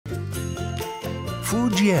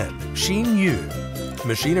Fujian Xinyu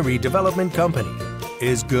Machinery Development Company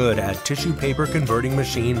is good at tissue paper converting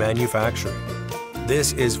machine manufacturing.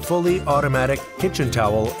 This is fully automatic kitchen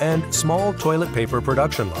towel and small toilet paper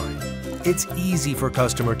production line. It's easy for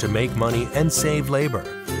customer to make money and save labor.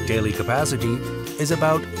 Daily capacity is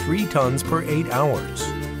about 3 tons per 8 hours.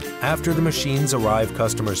 After the machines arrive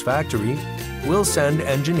customer's factory, we'll send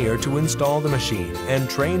engineer to install the machine and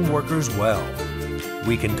train workers well.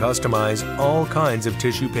 We can customize all kinds of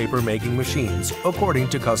tissue paper making machines according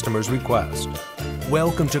to customer's request.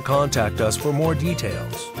 Welcome to contact us for more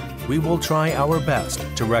details. We will try our best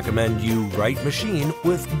to recommend you right machine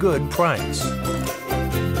with good price.